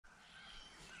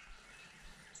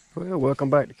Well, welcome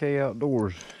back to K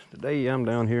Outdoors. Today I'm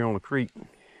down here on the creek.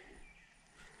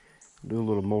 Do a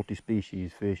little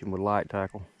multi-species fishing with light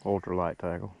tackle, ultralight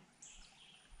tackle.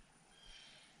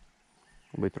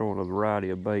 I'll be throwing a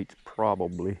variety of baits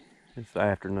probably this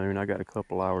afternoon. I got a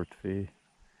couple hours to fish.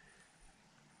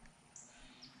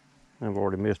 I've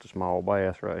already missed a small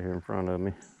bass right here in front of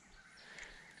me.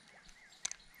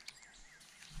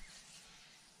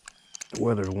 The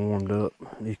weather's warmed up.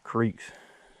 These creeks,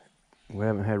 we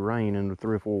haven't had rain in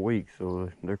 3 or 4 weeks, so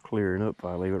they're clearing up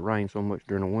finally. It rained so much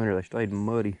during the winter, they stayed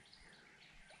muddy.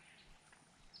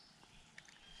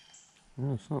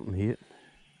 Well, something hit.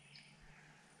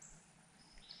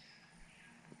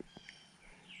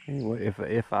 Anyway,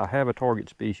 if I have a target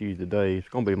species today, it's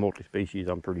going to be a multi-species,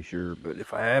 I'm pretty sure. But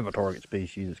if I have a target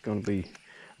species, it's going to be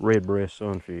Redbreast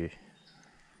Sunfish.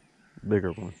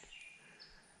 Bigger ones.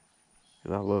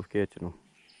 Because I love catching them.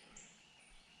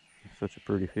 It's such a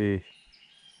pretty fish.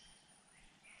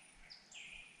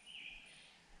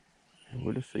 And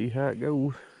we'll just see how it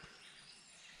goes.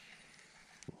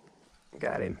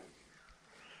 Got him.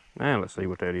 Now let's see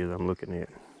what that is I'm looking at.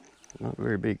 Not a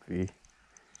very big fish.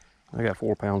 I got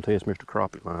 4-pound test Mr.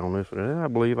 Crappie line on this one, and I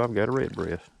believe I've got a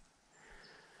redbreast.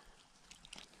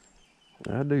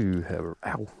 I do have a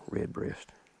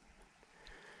redbreast.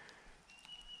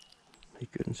 He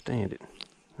couldn't stand it.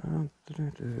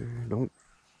 Don't.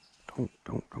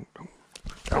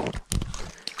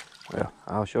 Well,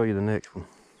 I'll show you the next one.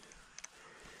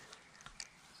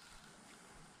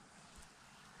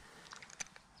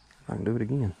 I can do it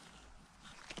again.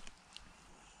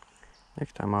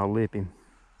 Next time I'll lip him.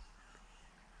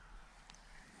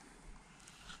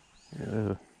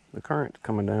 Yeah, the current's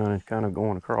coming down and kind of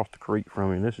going across the creek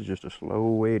from me. This is just a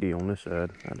slow eddy on this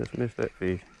side. I just missed that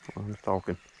fish while I was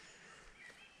talking.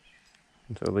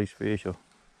 Until these fish will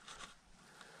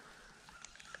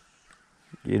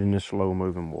get in this slow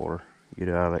moving water, get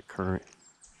out of that current.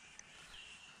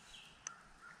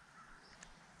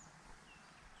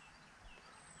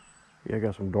 Yeah, I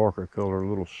got some darker color,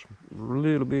 little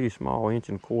bitty small 1¼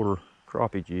 inch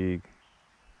crappie jig.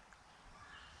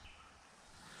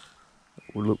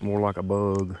 Would look more like a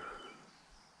bug.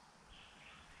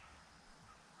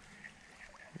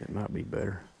 It might be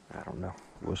better. I don't know.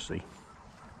 We'll see.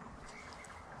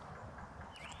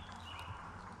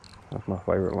 That's my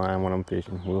favorite line when I'm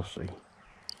fishing. We'll see.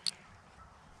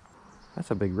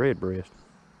 That's a big redbreast.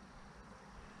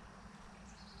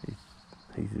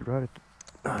 He's right at the...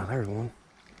 Ah, there's one.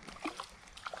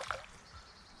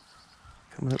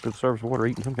 Coming up to the surface water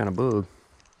eating some kind of bug.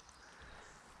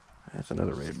 That's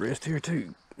another redbreast here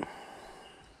too.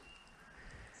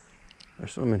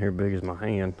 There's some in here big as my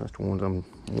hand. That's the ones I'm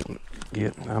wanting to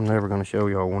get. I'm never going to show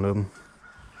y'all one of them.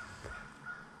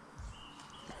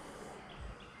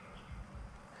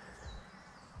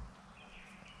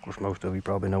 Of course, most of you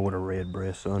probably know what a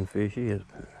redbreast sunfish is.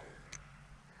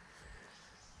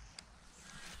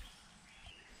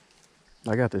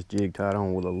 I got this jig tied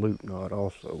on with a loop knot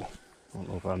also. I don't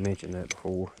know if I mentioned that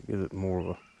before. It gives it more of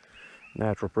a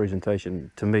natural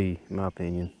presentation to me, in my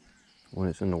opinion, when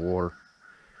it's in the water.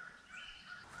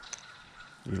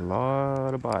 There's a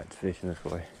lot of bites fishing this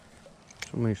way.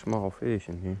 So many small fish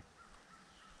in here.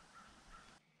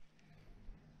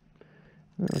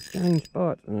 Well, change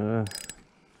spots.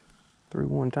 Threw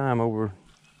one time over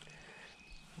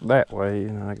that way,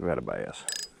 and I got a bass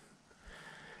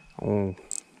on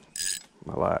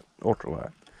my light,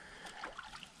 ultralight.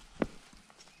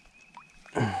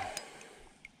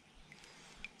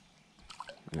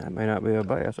 That may not be a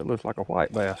bass. It looks like a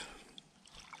white bass.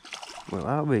 Well,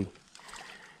 I'll be.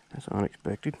 That's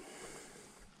unexpected.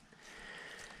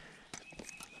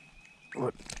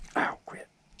 What? Ow, quit.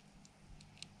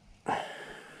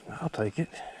 I'll take it.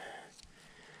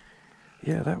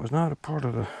 Yeah, that was not a part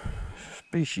of the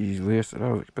species list that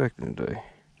I was expecting today.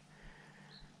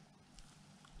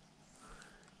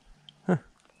 Huh.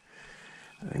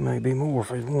 There may be more if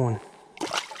there's one.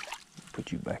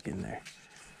 Put you back in there.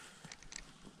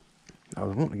 I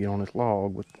was wanting to get on this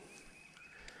log, but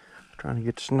trying to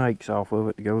get the snakes off of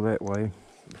it to go that way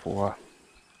before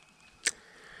I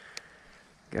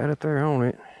got up there on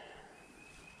it.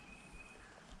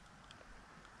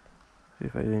 See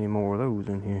if there's any more of those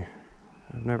in here.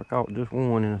 I've never caught just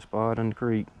one in a spot in the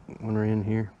creek when they're in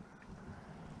here.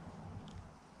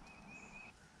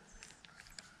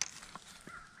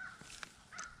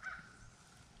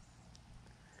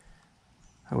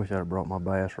 I wish I'd have brought my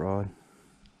bass rod.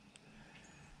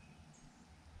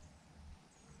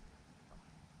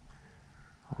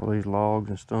 All these logs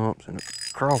and stumps and a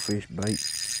crawfish bait.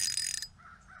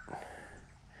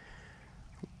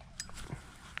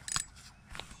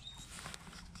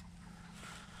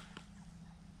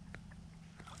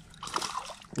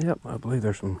 Yep, I believe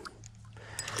there's some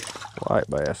white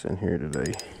bass in here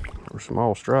today. Or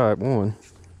small stripe one.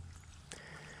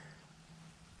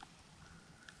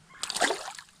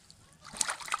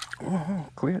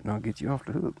 Quit and I'll get you off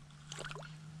the hook.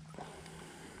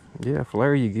 Yeah,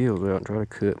 flare your gills out and try to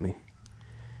cut me.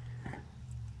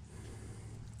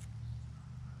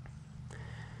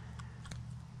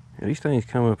 And these things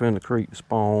come up in the creek to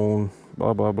spawn,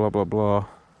 blah, blah, blah, blah, blah.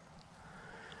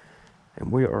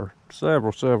 And we are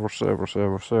several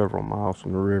miles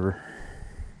from the river.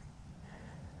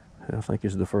 I think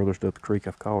it's the furthest up the creek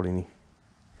I've caught any.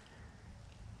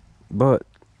 But,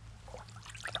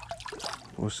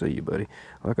 we'll see you, buddy.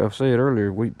 Like I've said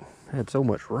earlier, we had so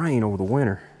much rain over the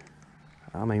winter.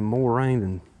 I mean, more rain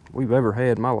than we've ever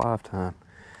had in my lifetime.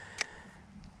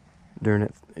 During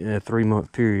that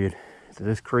 3-month period. So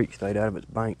this creek stayed out of its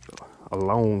bank for a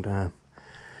long time.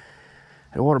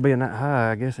 The water being that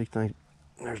high, I guess he thinks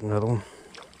there's another one.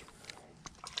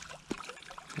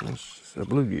 That's a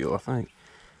bluegill, I think.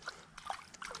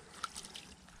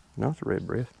 No, it's a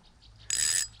redbreast.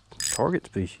 Target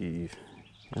species.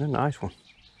 And a nice one.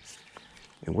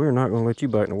 And we're not going to let you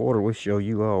back in the water. We'll show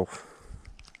you off.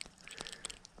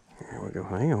 There we go.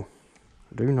 Hang on.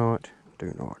 Do not.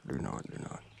 There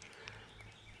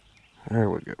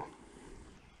we go.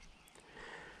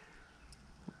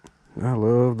 I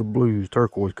love the blues,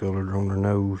 turquoise colored on their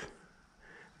nose,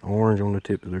 orange on the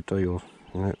tips of their tails.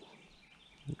 And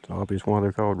it's obvious why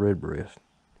they're called redbreast.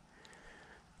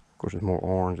 Of course, it's more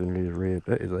orange than it is red.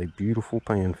 That is a beautiful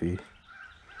panfish.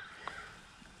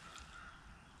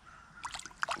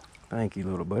 Thank you,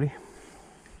 little buddy.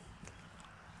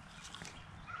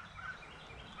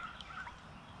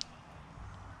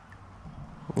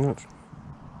 That's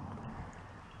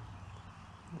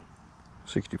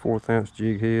 64th ounce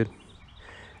jig head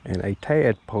and a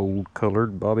tadpole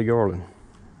colored Bobby Garland.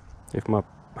 If my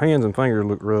hands and fingers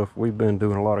look rough, we've been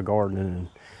doing a lot of gardening and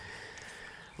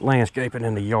landscaping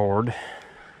in the yard.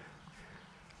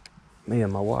 Me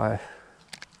and my wife.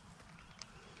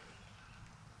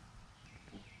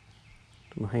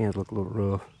 My hands look a little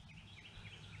rough.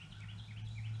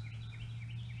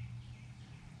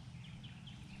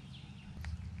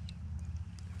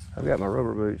 I've got my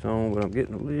rubber boots on, but I'm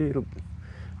getting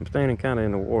I'm standing kind of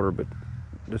in the water, but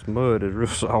this mud is real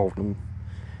soft. I'm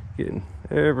getting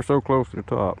ever so close to the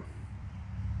top.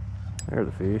 There's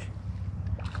the fish.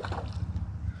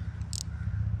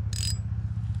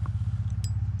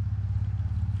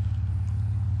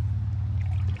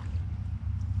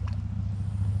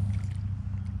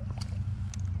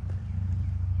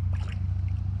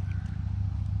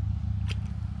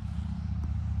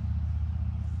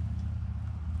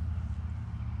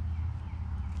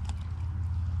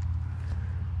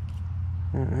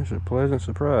 It's a pleasant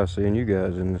surprise seeing you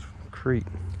guys in this creek.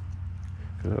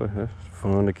 That's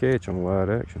fun to catch on live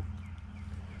action.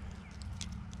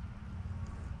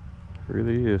 It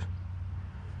really is.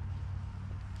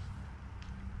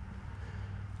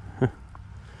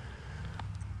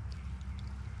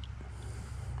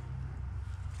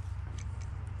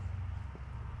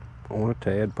 On a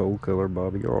tadpole color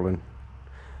Bobby Garland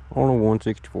on a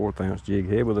 1/64th ounce jig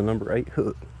head with a number 8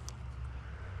 hook.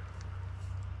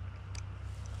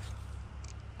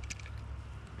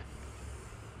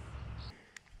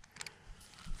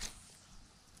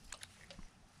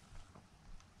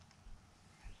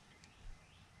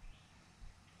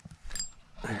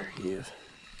 There he is.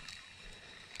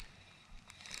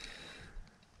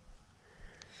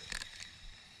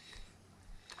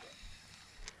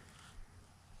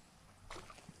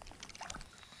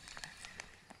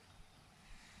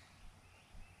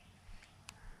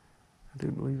 I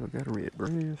do believe I got a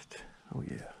redbreast. Oh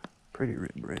yeah, pretty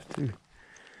redbreast too.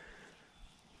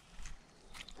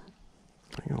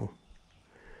 Hang on.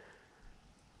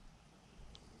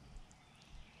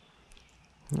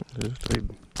 Just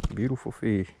a beautiful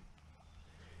fish.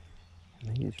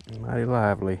 And he's mighty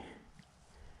lively.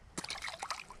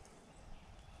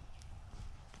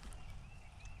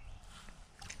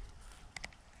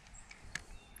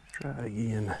 Try it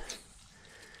again.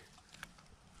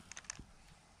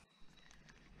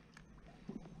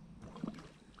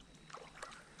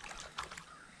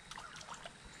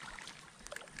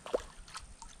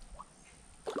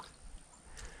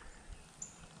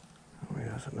 Oh yeah,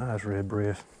 that's a nice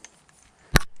redbreast.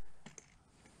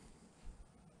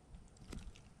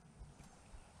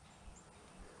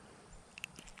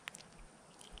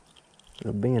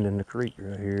 A bend in the creek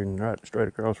right here, and right straight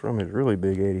across from it is a really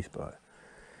big 80 spot.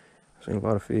 I've seen a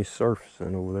lot of fish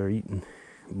surfacing over there eating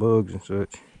bugs and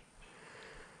such.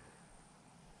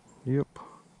 Yep,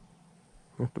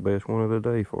 that's the best one of the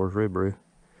day for us redbreast.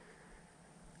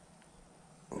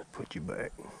 put you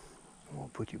back. I'm gonna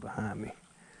put you behind me.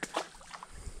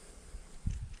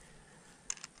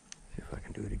 See if I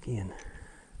can do it again.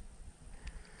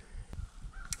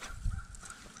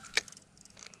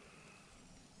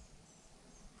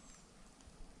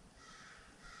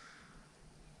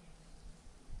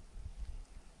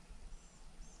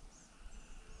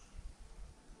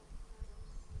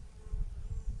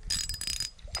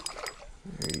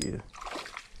 There he is.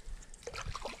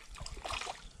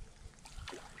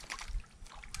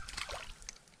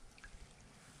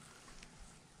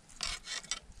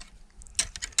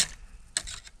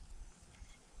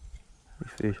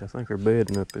 These fish, I think, are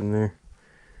bedding up in there.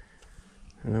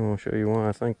 And I'm going to show you why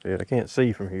I think that. I can't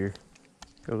see from here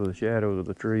because of the shadows of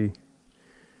the tree.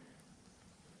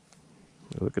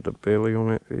 Look at the belly on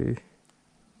that fish.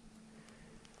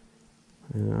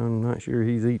 And I'm not sure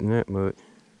he's eating that much.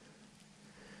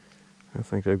 I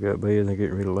think they've got beds and they're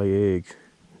getting ready to lay eggs.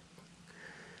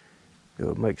 It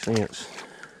would make sense.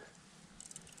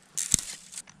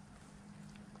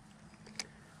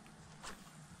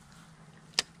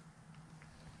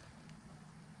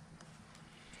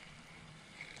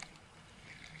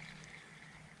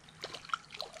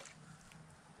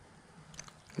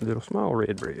 Little small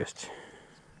redbreast.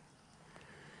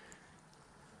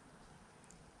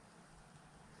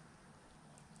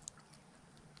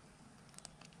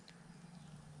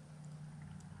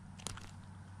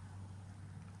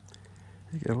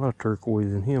 He's got a lot of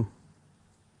turquoise in him.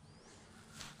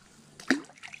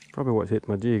 Probably what's hitting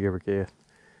my jig every cast.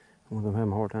 Ones I'm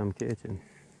having a hard time catching.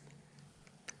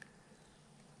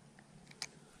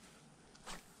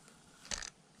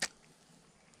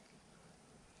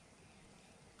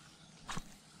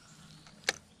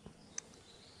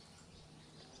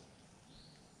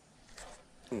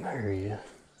 There he is.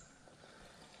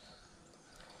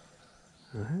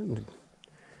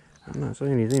 I'm not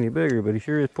saying he's any bigger, but he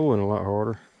sure is pulling a lot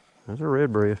harder. That's a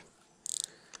redbreast.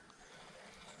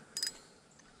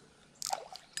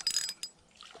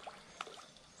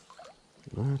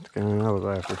 That's the kind I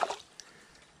was after.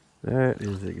 That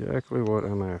is exactly what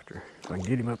I'm after. If I can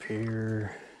get him up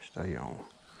here, stay on.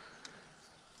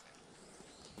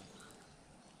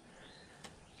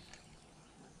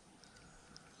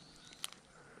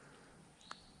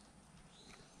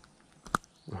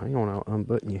 Hang on, I'll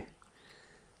unbutton you.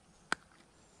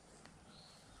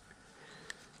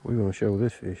 We're going to show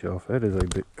this fish off. That is a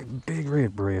big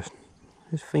redbreast.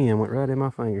 His fin went right in my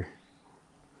finger.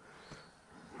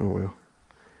 Oh well.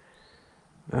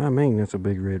 I mean, that's a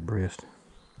big redbreast.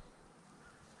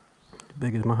 As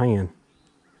big as my hand.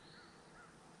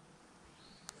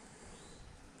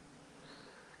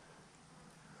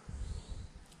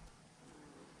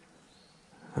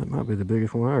 That might be the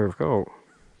biggest one I ever caught.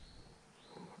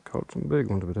 Caught some big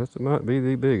ones, but that might be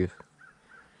the biggest.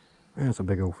 Man, that's a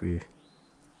big old fish.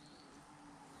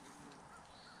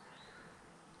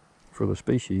 For the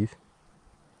species.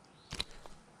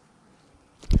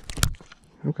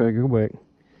 Okay, go back.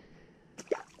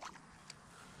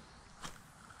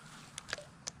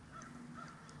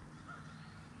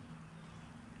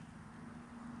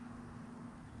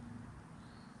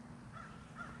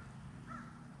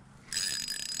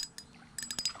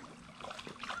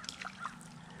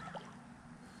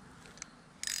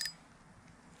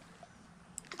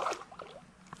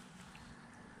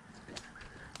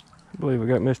 I believe we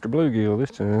got Mr. Bluegill this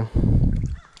time.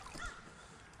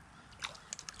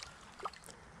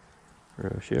 Or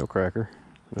a shell cracker.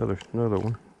 Another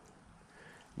one.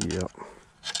 Yep.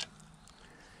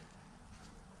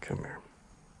 Come here.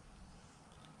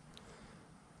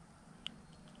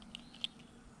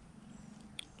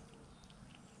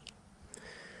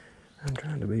 I'm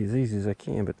trying to be as easy as I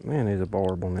can, but man, there's a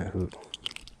barb on that hook.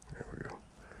 There we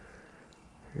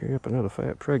go. Yep, another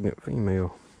fat pregnant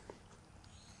female.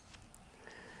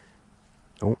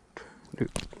 Don't do.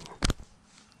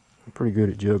 I'm pretty good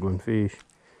at juggling fish.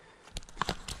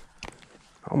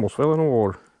 Almost fell in the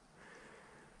water.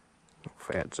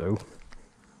 Fatso.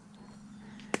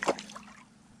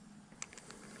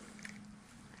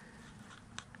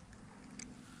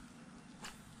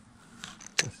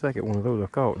 The second one of those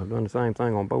I've caught, and I've done the same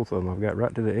thing on both of them. I've got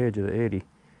right to the edge of the eddy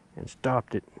and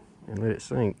stopped it and let it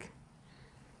sink.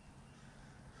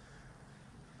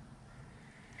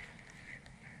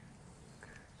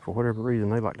 For whatever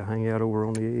reason, they like to hang out over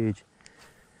on the edge.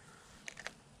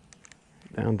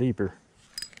 Down deeper.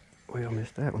 Well, I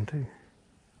missed that one too.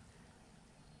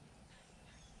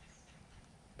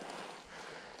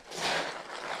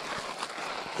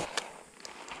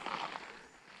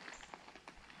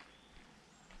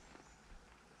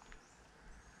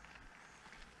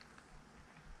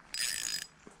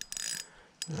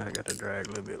 I got to drag a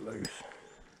little bit loose.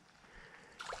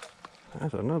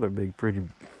 That's another big, pretty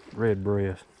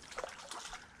redbreast.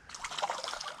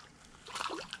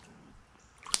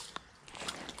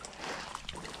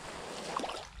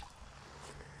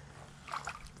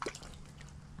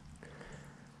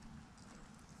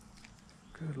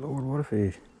 Good Lord, what a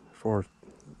fish. As far as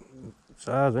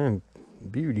size and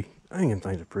beauty, dang, them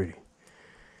things are pretty.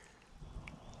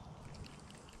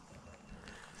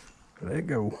 Let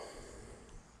go.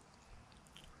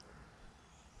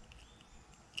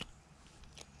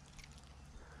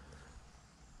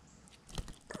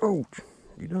 Oh,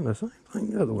 you done the same thing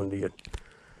the other one did.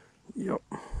 Yep.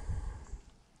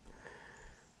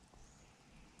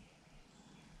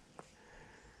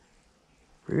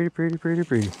 Pretty, pretty, pretty,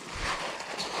 pretty.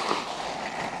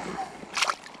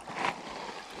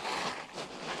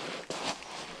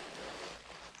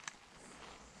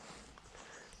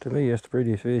 To me, that's the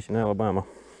prettiest fish in Alabama.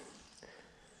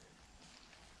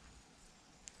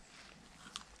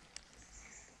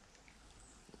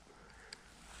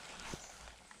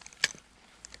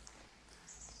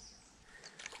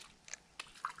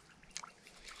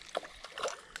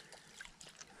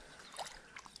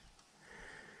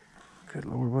 Good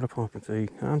Lord, what a pumpkin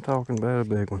seed. I'm talking about a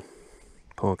big one.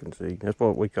 Pumpkin seed. That's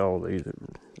what we call these at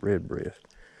Redbreast.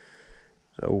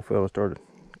 The old fella started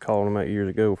calling them out years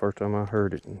ago, first time I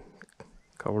heard it, and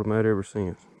called them out ever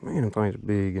since. Man, them things are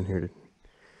big in here.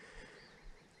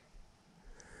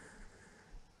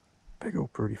 Big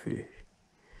old pretty fish.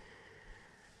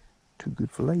 Two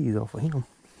good fillets off of him.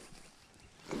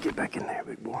 Get back in there,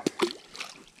 big boy.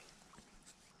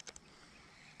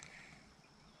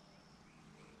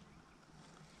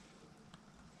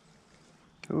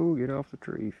 Oh, get off the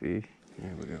tree, fish.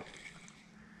 There we go.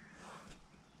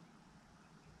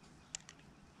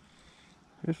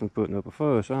 This one's putting up a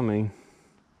fuss, I mean.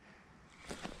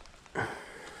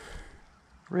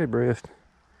 Redbreast.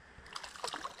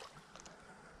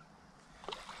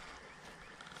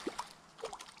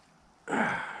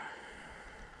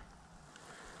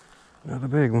 Another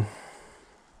big one.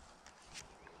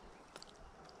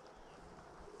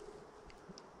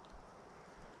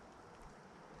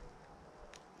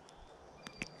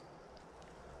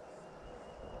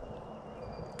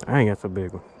 Dang, that's a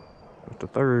big one. That's the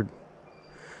third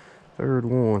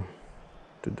one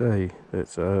today that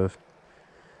size.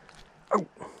 Oh,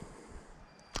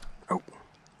 oh,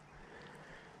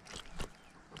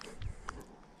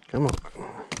 come on.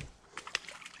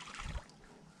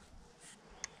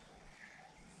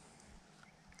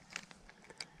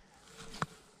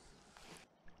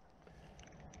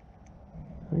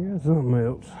 I got something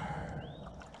else.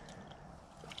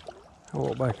 I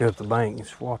walked back up the bank and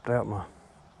swapped out my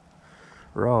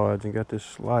rods and got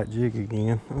this light jig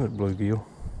again. Another bluegill.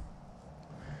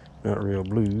 Not real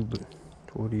blue, but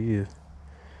that's what he is.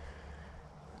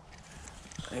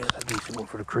 Yeah, that'd be some one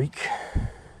for the creek.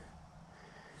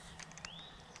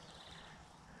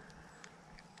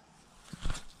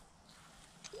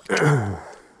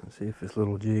 Let's see if this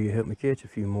little jig will help me catch a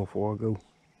few more before I go.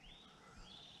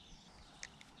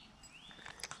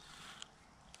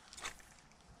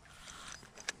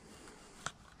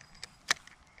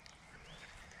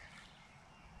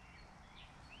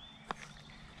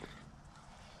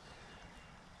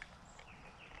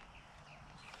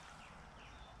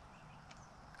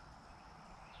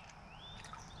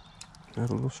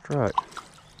 Another little strike.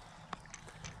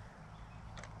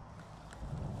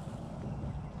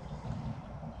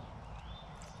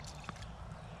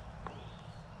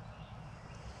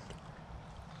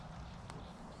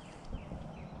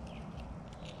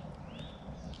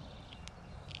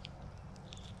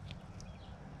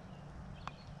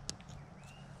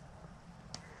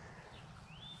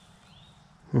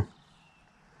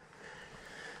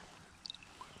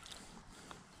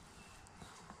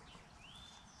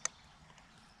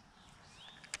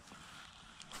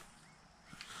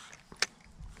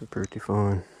 Pretty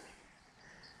fun.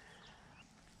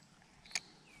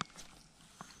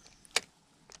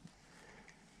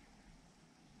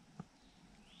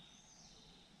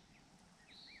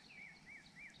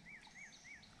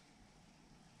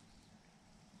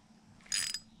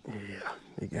 Yeah,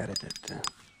 he got it that time.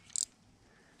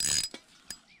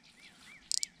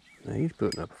 Now he's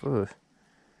putting up a fuss.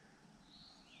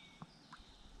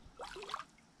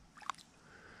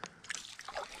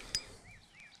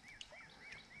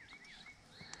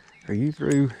 Are you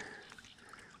through?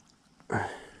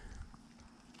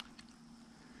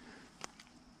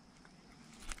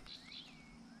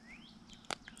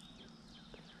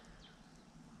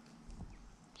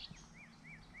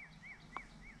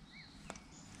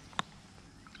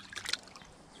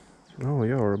 Oh,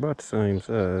 y'all are about the same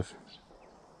size.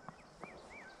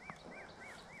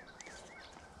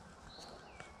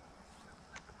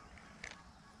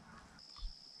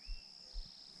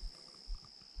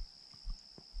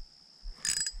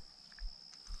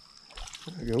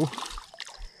 There we go.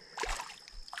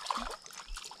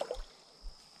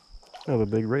 Another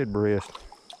big redbreast.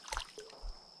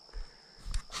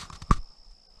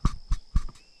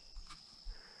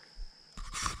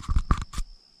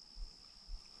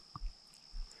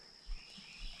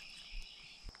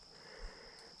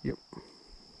 Yep.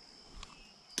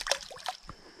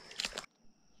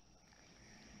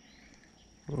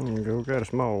 There we go, got a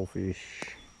small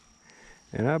fish.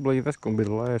 And I believe that's going to be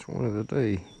the last one of the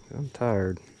day. I'm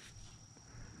tired.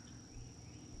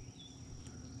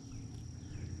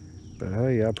 But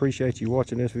hey, I appreciate you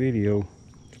watching this video.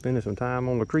 Spending some time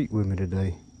on the creek with me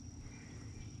today.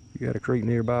 You got a creek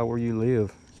nearby where you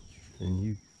live, and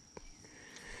you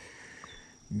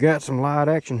got some light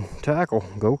action tackle,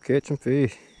 go catch some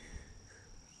fish.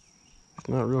 It's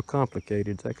not real complicated.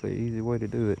 It's actually an easy way to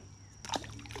do it.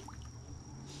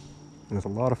 And it's a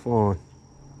lot of fun.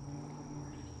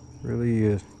 It really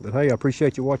is. But hey, I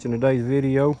appreciate you watching today's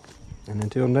video. And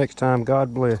until next time,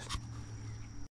 God bless.